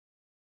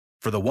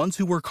For the ones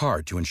who work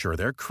hard to ensure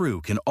their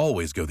crew can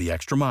always go the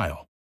extra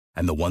mile,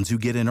 and the ones who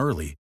get in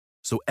early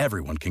so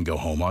everyone can go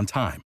home on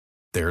time,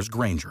 there's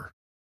Grainger,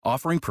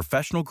 offering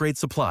professional-grade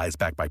supplies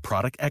backed by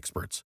product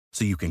experts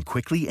so you can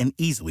quickly and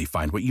easily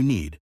find what you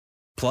need.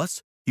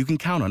 Plus, you can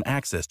count on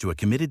access to a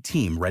committed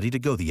team ready to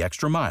go the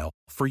extra mile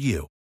for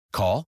you.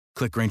 Call,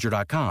 click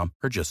Grainger.com,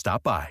 or just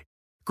stop by.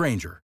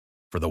 Grainger,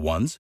 for the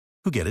ones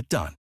who get it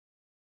done.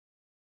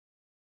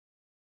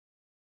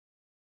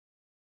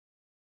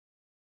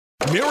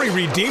 Mary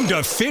redeemed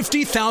a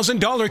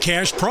 $50,000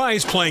 cash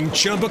prize playing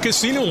Chumba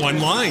Casino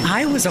online.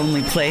 I was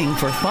only playing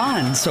for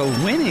fun, so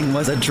winning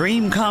was a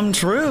dream come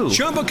true.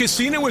 Chumba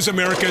Casino is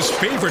America's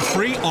favorite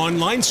free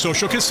online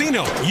social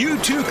casino. You,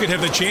 too, could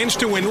have the chance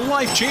to win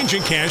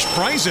life-changing cash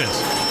prizes.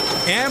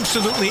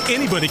 Absolutely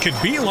anybody could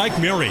be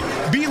like Mary.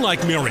 Be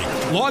like Mary.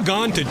 Log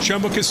on to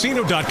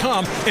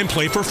ChumbaCasino.com and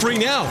play for free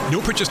now.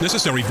 No purchase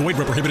necessary. Void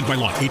where prohibited by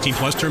law. 18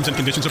 plus terms and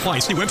conditions apply.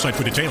 See website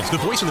for details. The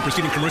voice in the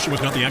preceding commercial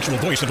was not the actual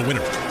voice of the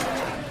winner.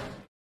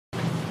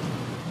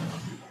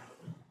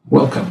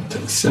 Welcome to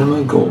the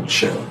Cinema Gold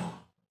Show.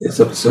 This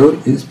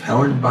episode is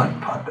powered by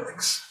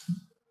Poddex.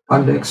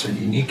 Poddex are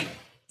unique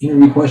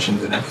interview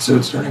questions and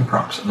episode starting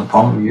prompts in the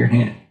palm of your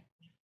hand.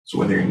 So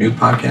whether you're a new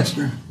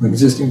podcaster or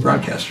existing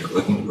broadcaster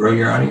looking to grow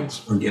your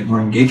audience or get more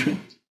engagement,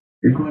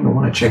 you're going to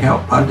want to check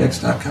out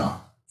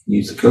poddex.com and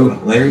use the code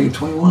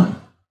Larry21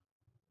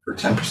 for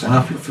 10%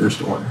 off your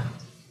first order.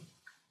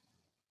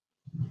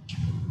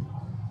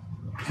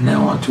 And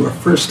now on to our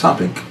first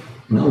topic.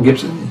 Mel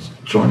Gibson is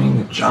joining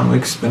the John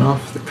Wick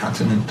spin-off, The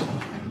Continental.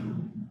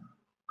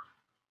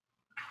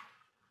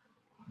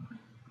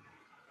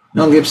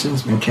 Mel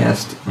Gibson's been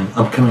cast in an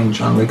upcoming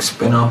John Wick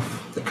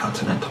spin-off, The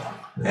Continental.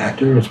 The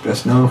actor is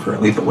best known for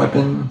Lethal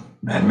Weapon,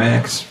 Mad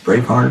Max,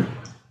 Braveheart.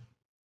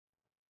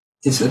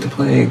 He's set to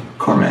play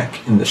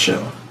Cormac in the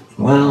show.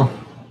 Well,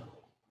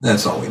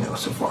 that's all we know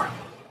so far.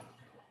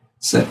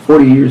 Set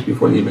 40 years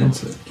before the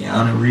events of the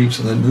Keanu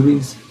Reeves-led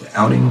movies, The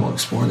Outing will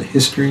explore the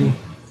history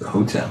of the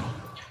hotel,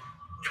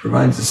 which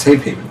provides a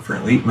safe haven for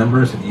elite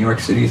members of New York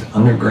City's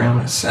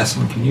underground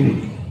assassin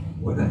community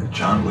within the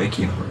John Wick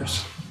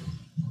universe.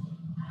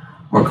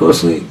 More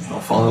closely, it'll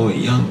follow a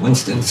young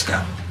Winston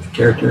Scott, the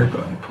character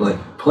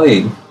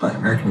played by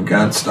American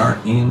God star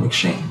Ian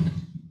McShane,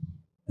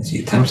 as he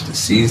attempts to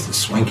seize the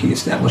swanky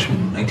establishment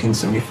in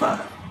 1975.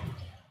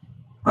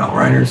 While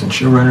writers and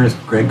showrunners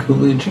Greg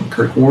Coolidge and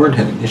Kirk Ward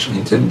had initially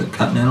intended The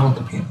Continental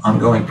to be an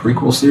ongoing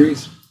prequel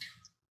series,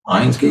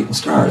 Lionsgate and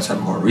Starz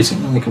have more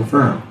recently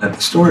confirmed that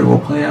the story will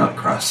play out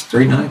across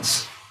 3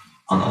 nights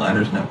on the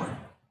latter's network.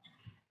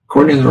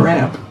 According to The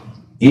Wrap,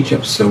 each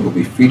episode will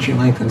be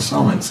feature-length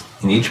installments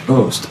and each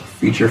boast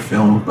feature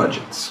film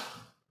budgets.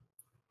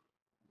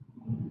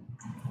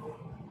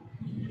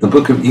 The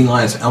Book of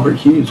Eli's Albert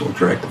Hughes will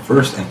direct the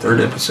first and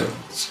third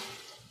episodes.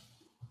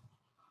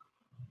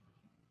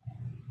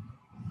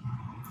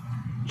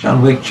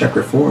 John Wick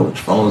Chapter 4, which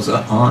follows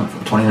on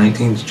from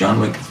 2019's John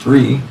Wick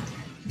 3,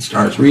 and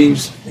stars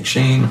Reeves,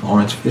 McShane,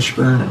 Lawrence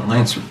Fishburne, and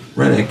Lance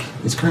Reddick,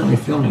 is currently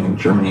filming in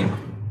Germany,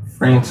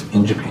 France,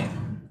 and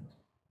Japan.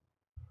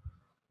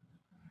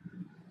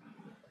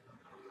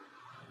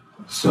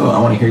 So I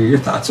want to hear your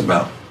thoughts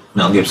about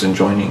Mel Gibson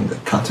joining The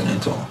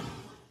Continental.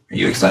 Are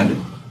you excited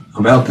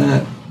about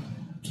that?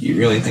 Do you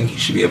really think he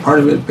should be a part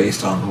of it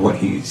based on what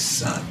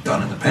he's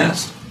done in the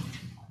past?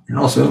 And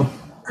also,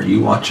 are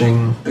you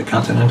watching The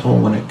Continental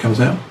when it comes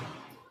out?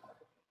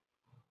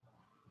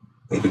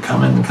 Leave a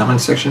comment in the comment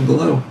section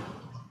below.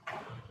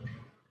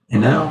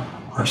 And now,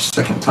 our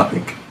second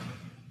topic.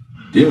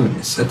 Dune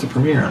is set to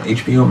premiere on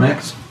HBO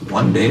Max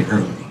one day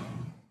early.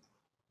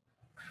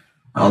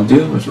 While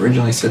Dune was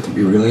originally set to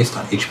be released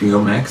on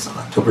HBO Max on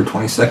October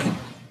 22nd,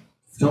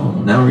 the film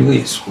will now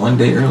release one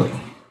day early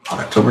on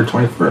October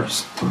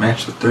 21st to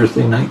match the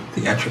Thursday night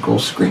theatrical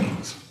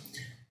screenings.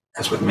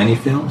 As with many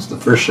films, the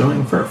first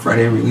showing for a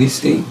Friday release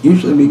date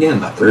usually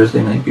began the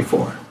Thursday night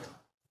before.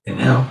 And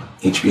now,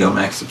 HBO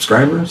Max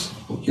subscribers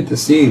will get to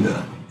see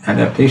the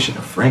adaptation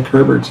of Frank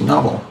Herbert's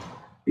novel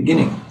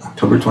beginning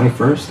October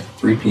 21st at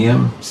 3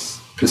 p.m.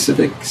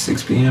 Pacific,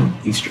 6 p.m.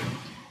 Eastern.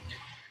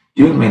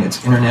 Dune made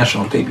its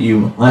international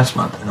debut last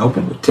month and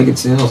opened with ticket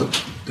sales of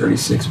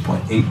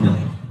 36.8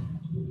 million.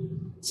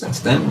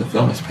 Since then, the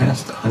film has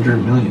passed the 100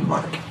 million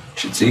mark and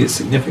should see a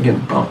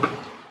significant bump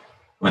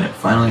when it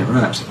finally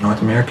arrives in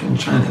North America and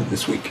China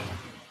this week.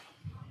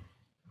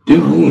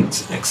 Dune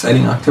leads an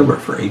exciting October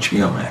for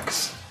HBO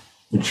Max,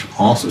 which will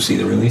also see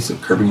the release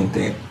of Curb Your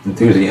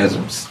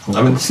Enthusiasm's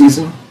 11th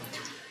season,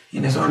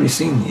 and has already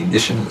seen the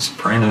addition of The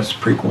Sopranos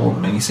prequel,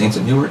 The Many Saints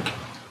of Newark,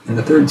 and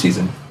the 3rd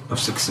season of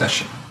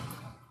Succession.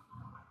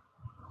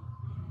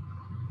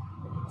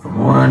 For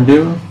more on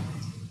Dune,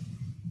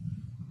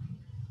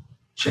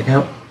 check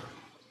out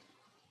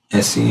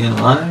SCN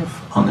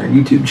Live on their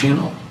YouTube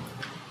channel,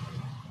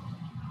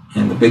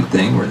 and The Big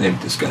Thing, where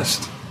they've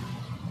discussed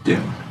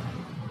Dune.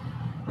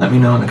 Let me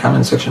know in the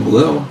comment section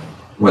below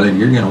whether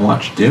you're going to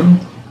watch Dune,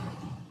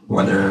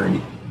 whether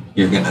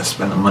you're going to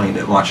spend the money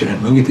to watch it in a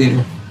movie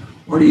theater,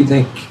 or do you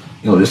think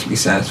you'll just be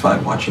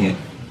satisfied watching it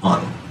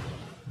on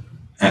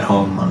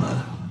home on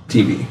the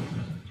TV.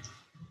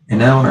 And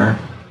now our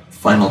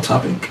final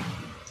topic.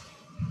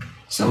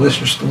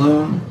 Sylvester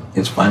Stallone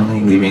is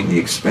finally leaving the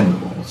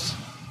Expendables.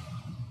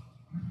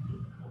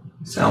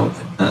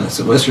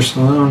 Sylvester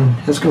Stallone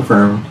has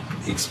confirmed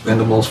The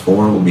Expendables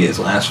 4 will be his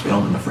last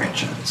film in the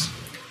franchise.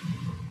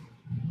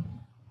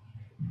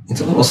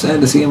 It's a little sad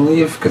to see him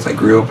leave because I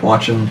grew up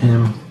watching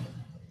him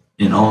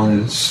in all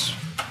his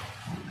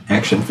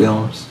action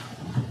films.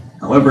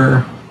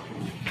 However,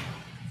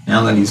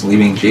 now that he's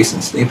leaving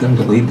Jason Statham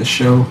to lead the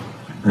show,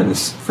 or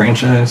this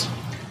franchise,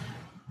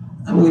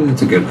 I believe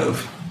it's a good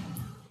move.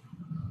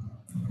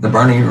 The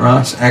Barney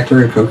Ross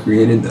actor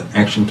co-created the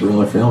action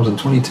thriller films in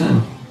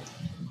 2010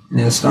 and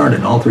has starred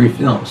in all 3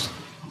 films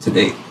to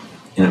date.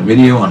 In a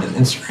video on his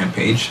Instagram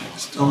page,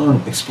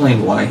 Stallone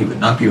explained why he would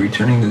not be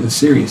returning to the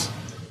series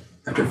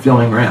after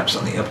filming wraps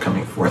on the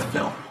upcoming 4th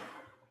film.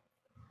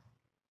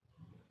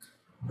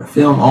 The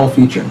film all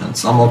featured an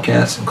ensemble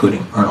cast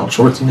including Arnold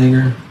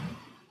Schwarzenegger,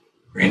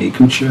 Randy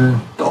Couture,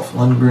 Dolph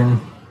Lundgren,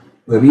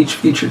 who have each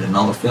featured in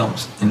all the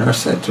films and are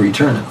set to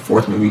return in the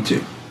 4th movie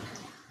too.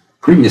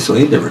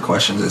 Previously, there were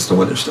questions as to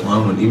whether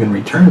Stallone would even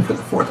return for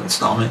the 4th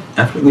installment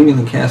after leaving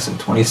the cast in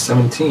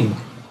 2017,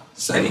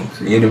 citing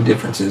creative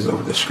differences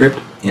over the script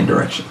and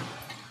direction.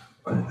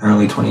 But in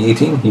early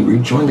 2018, he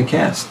rejoined the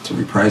cast to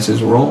reprise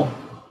his role.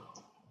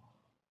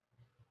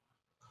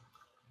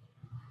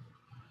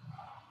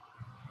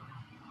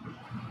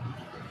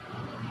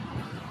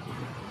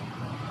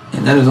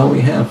 And that is all we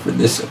have for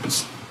this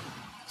episode.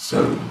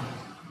 So,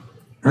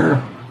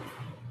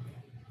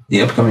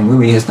 the upcoming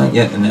movie has not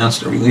yet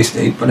announced a release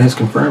date, but has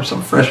confirmed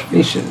some fresh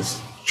faces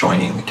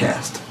joining the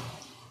cast.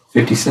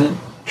 50 Cent,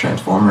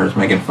 Transformers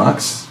Megan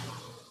Fox,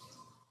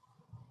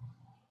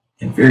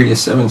 and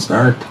Furious 7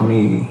 star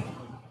Tony.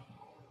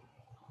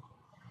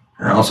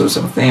 There are also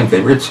some fan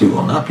favorites who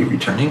will not be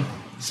returning,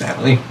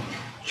 sadly.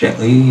 Jet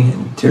Li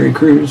and Terry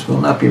Crews will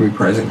not be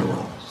reprising the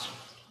roles.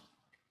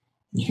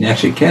 You can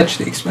actually catch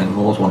The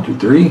Expendables 1 through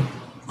 3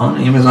 on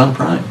Amazon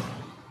Prime.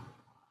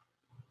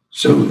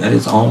 So that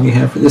is all we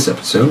have for this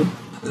episode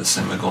of the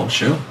Cinema Gold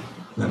Show.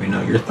 Let me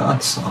know your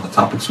thoughts on the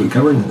topics we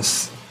covered in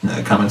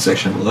the comment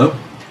section below.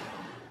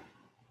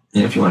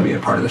 And if you want to be a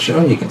part of the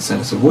show, you can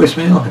send us a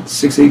voicemail at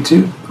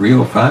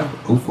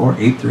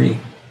 682-305-0483.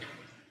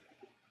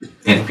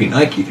 And if you'd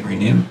like, you can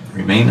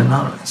remain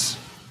anonymous.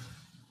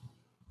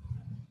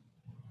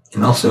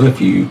 And also,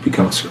 if you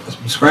become a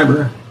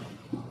subscriber,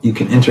 you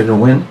can enter to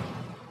win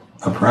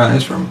a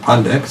prize from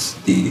Poddex,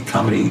 the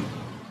comedy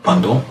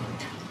bundle.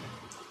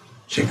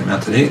 Check them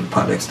out today at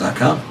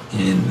poddex.com,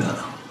 and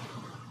the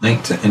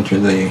link to enter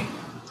the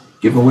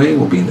giveaway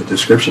will be in the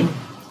description.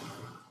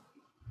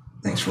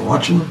 Thanks for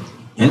watching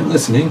and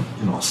listening,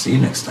 and we'll see you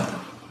next time.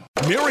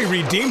 Mary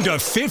redeemed a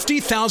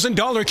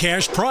 $50,000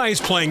 cash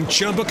prize playing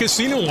Chumba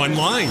Casino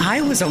online.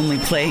 I was only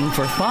playing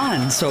for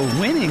fun, so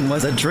winning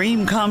was a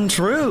dream come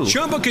true.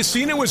 Chumba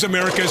Casino is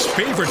America's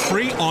favorite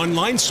free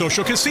online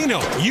social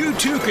casino. You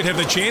too could have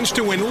the chance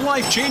to win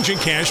life-changing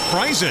cash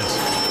prizes.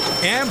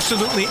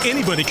 Absolutely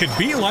anybody could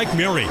be like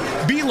Mary.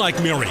 Be like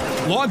Mary.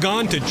 Log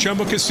on to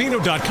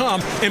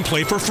ChumbaCasino.com and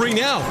play for free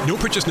now. No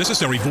purchase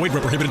necessary. Void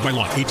where prohibited by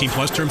law. 18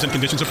 plus terms and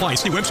conditions apply.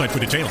 See website for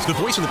details. The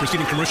voice in the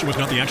preceding commercial was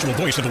not the actual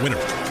voice of the winner.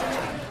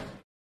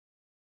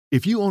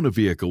 If you own a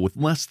vehicle with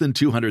less than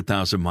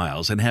 200,000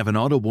 miles and have an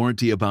auto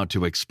warranty about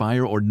to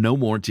expire or no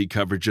warranty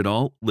coverage at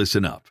all,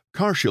 listen up.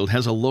 CarShield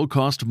has a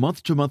low-cost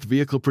month-to-month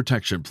vehicle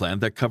protection plan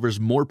that covers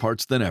more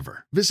parts than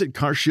ever. Visit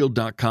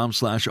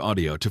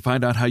carshield.com/audio to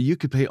find out how you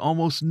could pay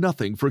almost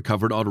nothing for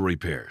covered auto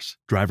repairs.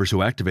 Drivers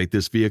who activate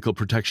this vehicle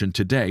protection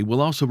today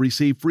will also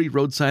receive free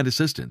roadside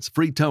assistance,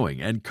 free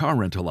towing, and car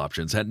rental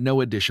options at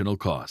no additional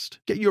cost.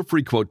 Get your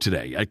free quote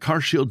today at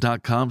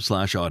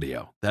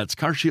carshield.com/audio. That's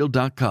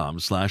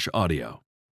carshield.com/audio.